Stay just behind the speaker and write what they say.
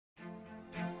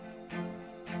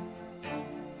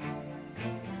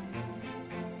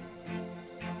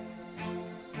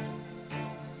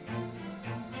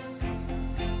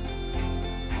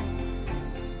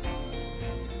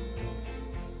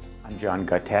John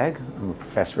Guttag. I'm a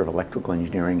professor of electrical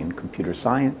engineering and computer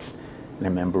science and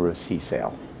a member of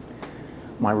CSAIL.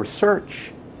 My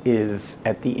research is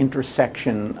at the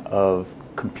intersection of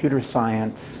computer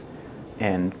science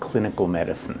and clinical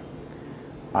medicine.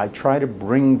 I try to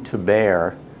bring to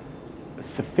bear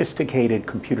sophisticated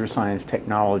computer science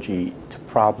technology to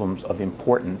problems of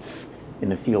importance in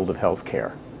the field of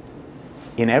healthcare.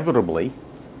 Inevitably,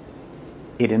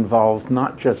 it involves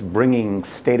not just bringing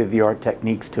state-of-the-art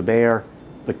techniques to bear,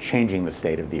 but changing the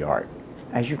state of the art.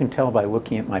 As you can tell by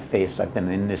looking at my face, I've been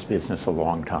in this business a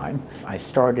long time. I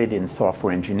started in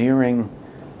software engineering,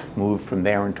 moved from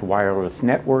there into wireless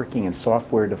networking and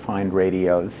software-defined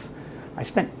radios. I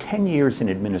spent 10 years in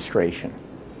administration,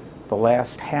 the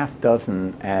last half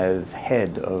dozen as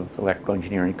head of the electrical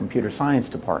engineering and computer science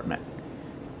department.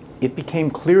 It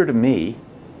became clear to me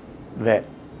that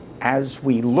as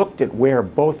we looked at where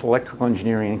both electrical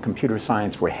engineering and computer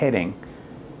science were heading,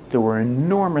 there were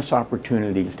enormous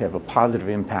opportunities to have a positive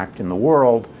impact in the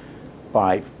world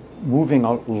by moving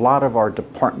a lot of our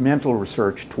departmental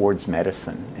research towards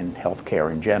medicine and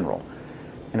healthcare in general.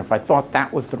 And if I thought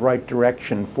that was the right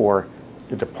direction for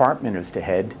the department as to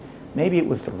head, maybe it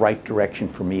was the right direction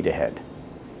for me to head.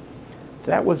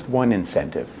 So that was one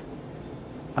incentive.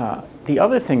 The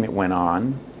other thing that went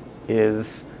on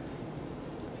is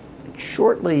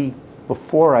shortly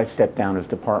before I stepped down as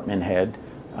department head,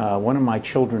 one of my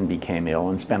children became ill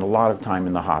and spent a lot of time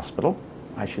in the hospital.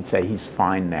 I should say he's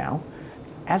fine now.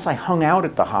 As I hung out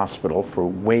at the hospital for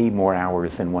way more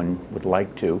hours than one would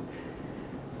like to,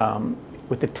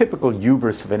 with the typical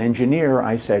hubris of an engineer,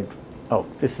 I said, oh,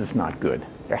 this is not good.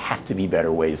 There have to be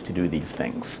better ways to do these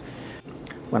things.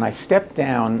 When I stepped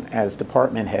down as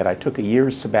department head, I took a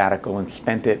year's sabbatical and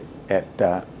spent it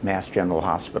at Mass General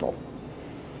Hospital.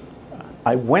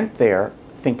 I went there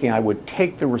thinking I would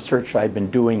take the research I'd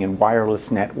been doing in wireless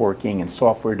networking and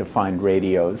software-defined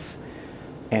radios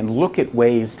and look at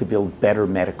ways to build better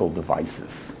medical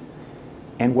devices.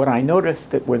 And what I noticed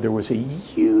that where there was a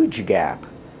huge gap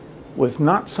was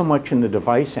not so much in the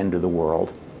device end of the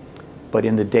world, but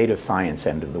in the data science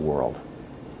end of the world.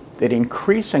 That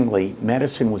increasingly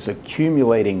medicine was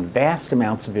accumulating vast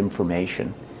amounts of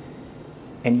information,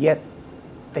 and yet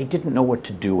they didn't know what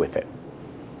to do with it.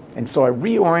 And so I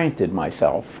reoriented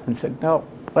myself and said, no,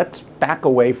 let's back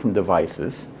away from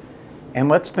devices and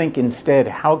let's think instead,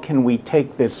 how can we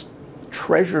take this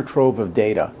treasure trove of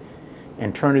data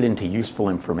and turn it into useful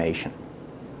information?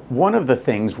 One of the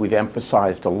things we've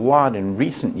emphasized a lot in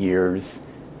recent years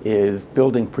is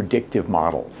building predictive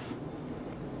models.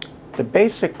 The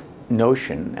basic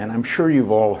notion, and I'm sure you've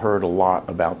all heard a lot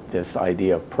about this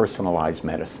idea of personalized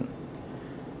medicine.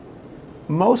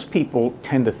 Most people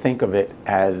tend to think of it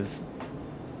as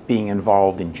being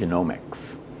involved in genomics.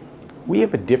 We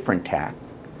have a different tack.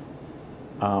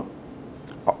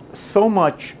 So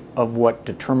much of what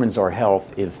determines our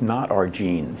health is not our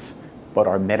genes, but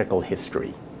our medical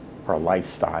history, our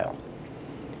lifestyle.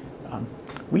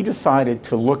 We decided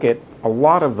to look at a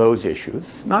lot of those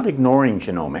issues, not ignoring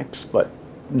genomics, but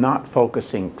not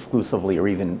focusing exclusively or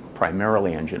even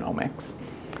primarily on genomics,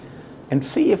 and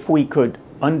see if we could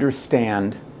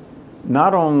understand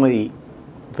not only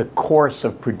the course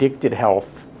of predicted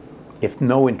health if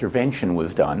no intervention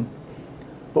was done,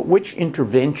 but which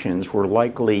interventions were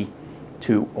likely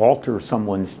to alter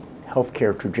someone's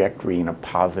healthcare trajectory in a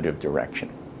positive direction.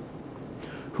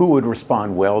 Who would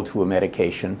respond well to a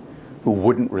medication, who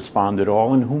wouldn't respond at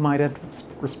all, and who might have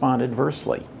respond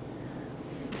adversely.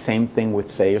 Same thing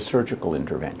with, say, a surgical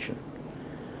intervention.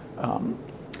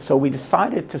 So we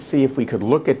decided to see if we could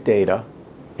look at data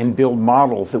and build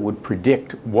models that would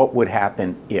predict what would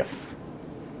happen if.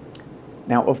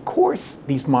 Now, of course,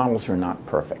 these models are not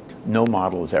perfect. No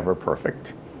model is ever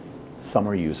perfect. Some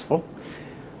are useful.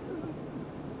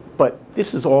 But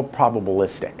this is all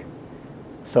probabilistic.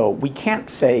 So we can't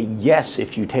say, yes,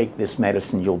 if you take this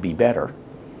medicine, you'll be better.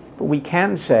 But we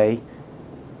can say,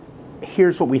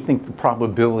 here's what we think the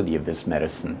probability of this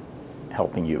medicine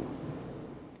helping you